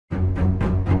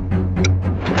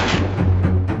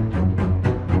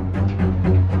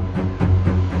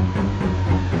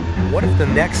the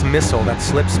next missile that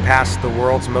slips past the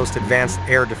world's most advanced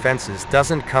air defenses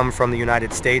doesn't come from the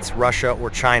United States, Russia, or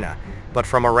China, but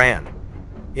from Iran.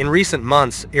 In recent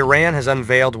months, Iran has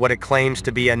unveiled what it claims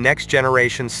to be a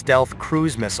next-generation stealth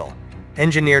cruise missile,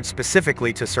 engineered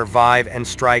specifically to survive and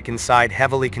strike inside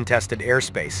heavily contested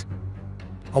airspace.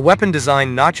 A weapon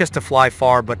designed not just to fly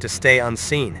far but to stay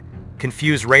unseen,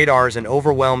 confuse radars, and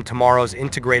overwhelm tomorrow's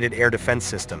integrated air defense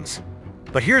systems.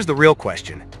 But here's the real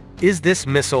question. Is this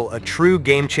missile a true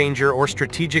game-changer or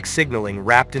strategic signaling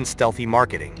wrapped in stealthy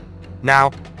marketing?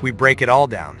 Now, we break it all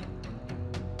down.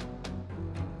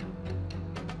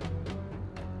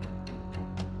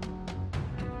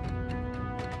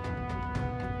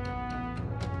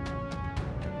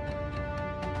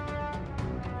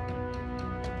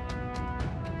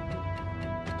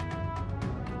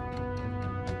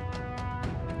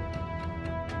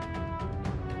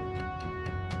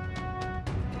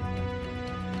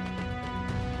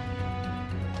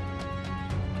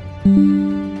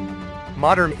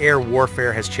 Modern air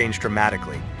warfare has changed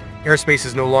dramatically. Airspace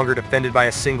is no longer defended by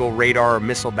a single radar or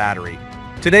missile battery.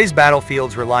 Today's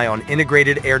battlefields rely on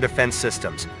integrated air defense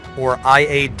systems, or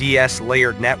IADS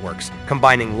layered networks,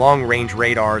 combining long-range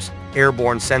radars,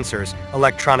 airborne sensors,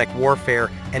 electronic warfare,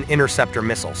 and interceptor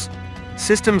missiles.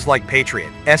 Systems like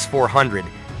Patriot, S-400,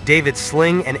 David's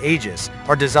Sling, and Aegis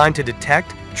are designed to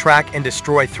detect, track, and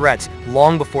destroy threats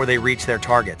long before they reach their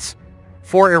targets.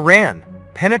 For Iran,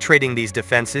 penetrating these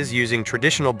defenses using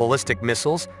traditional ballistic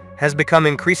missiles has become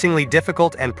increasingly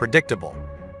difficult and predictable.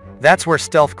 That's where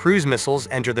stealth cruise missiles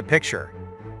enter the picture.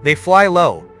 They fly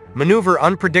low, maneuver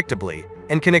unpredictably,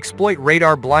 and can exploit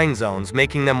radar blind zones,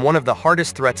 making them one of the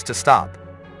hardest threats to stop.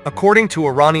 According to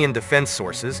Iranian defense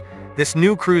sources, this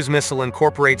new cruise missile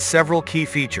incorporates several key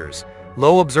features: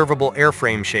 low observable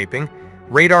airframe shaping,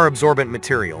 radar-absorbent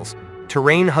materials,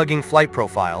 terrain-hugging flight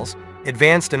profiles,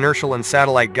 advanced inertial and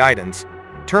satellite guidance,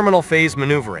 terminal phase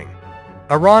maneuvering.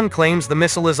 Iran claims the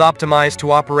missile is optimized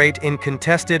to operate in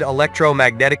contested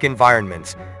electromagnetic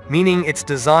environments, meaning it's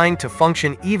designed to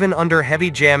function even under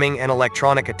heavy jamming and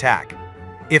electronic attack.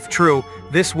 If true,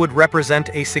 this would represent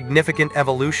a significant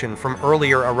evolution from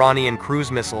earlier Iranian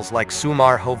cruise missiles like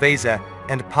Sumar Hoveza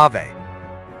and Pave.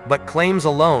 But claims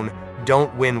alone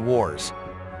don't win wars.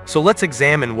 So let's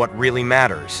examine what really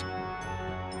matters.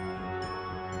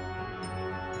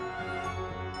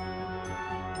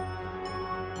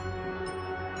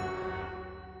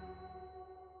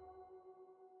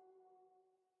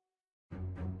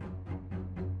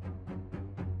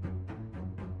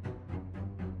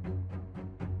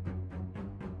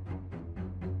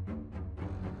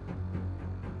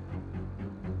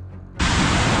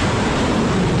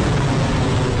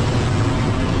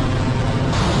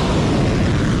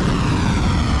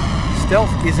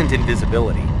 Stealth isn't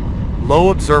invisibility.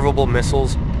 Low observable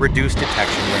missiles reduce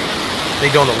detection range.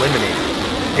 They don't eliminate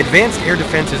it. Advanced air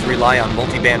defenses rely on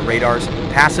multiband radars,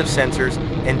 passive sensors,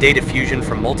 and data fusion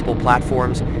from multiple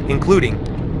platforms, including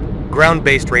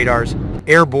ground-based radars,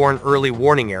 airborne early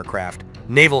warning aircraft,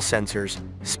 naval sensors,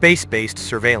 space-based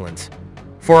surveillance.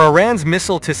 For Iran's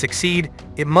missile to succeed,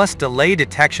 it must delay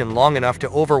detection long enough to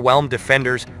overwhelm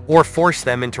defenders or force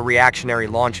them into reactionary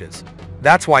launches.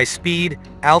 That's why speed,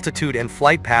 altitude, and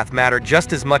flight path matter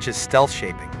just as much as stealth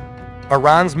shaping.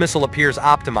 Iran's missile appears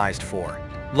optimized for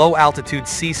low-altitude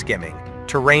sea skimming,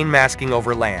 terrain masking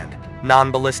over land,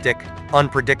 non-ballistic,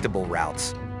 unpredictable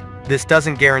routes. This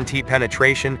doesn't guarantee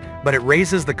penetration, but it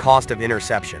raises the cost of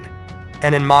interception.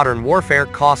 And in modern warfare,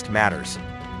 cost matters.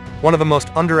 One of the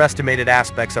most underestimated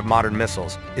aspects of modern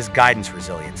missiles is guidance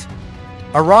resilience.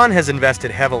 Iran has invested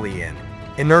heavily in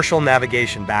inertial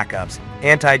navigation backups,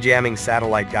 anti-jamming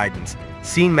satellite guidance,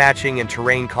 scene matching and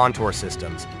terrain contour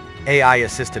systems,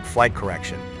 AI-assisted flight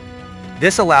correction.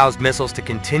 This allows missiles to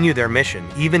continue their mission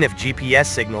even if GPS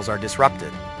signals are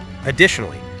disrupted.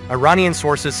 Additionally, Iranian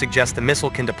sources suggest the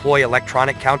missile can deploy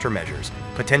electronic countermeasures,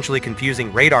 potentially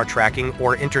confusing radar tracking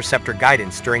or interceptor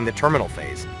guidance during the terminal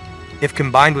phase. If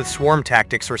combined with swarm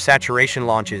tactics or saturation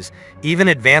launches, even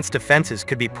advanced defenses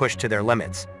could be pushed to their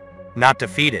limits. Not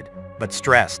defeated, but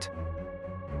stressed.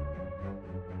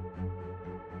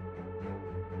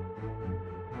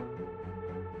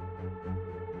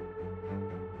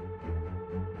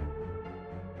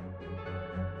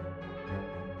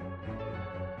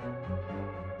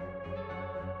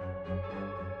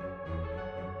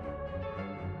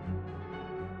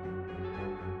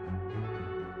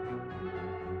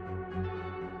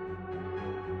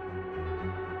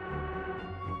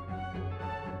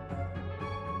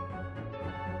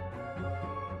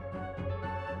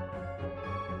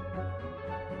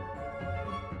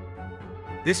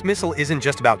 This missile isn't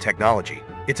just about technology,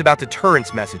 it's about deterrence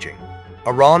messaging.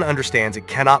 Iran understands it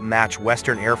cannot match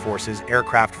Western Air Force's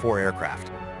aircraft for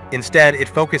aircraft. Instead, it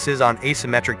focuses on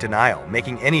asymmetric denial,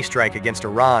 making any strike against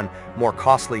Iran more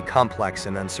costly, complex,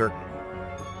 and uncertain.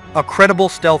 A credible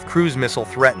stealth cruise missile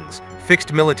threatens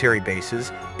fixed military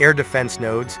bases, air defense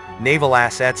nodes, naval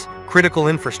assets, critical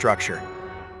infrastructure.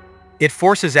 It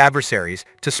forces adversaries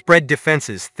to spread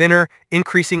defenses thinner,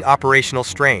 increasing operational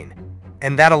strain.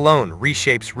 And that alone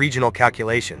reshapes regional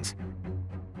calculations.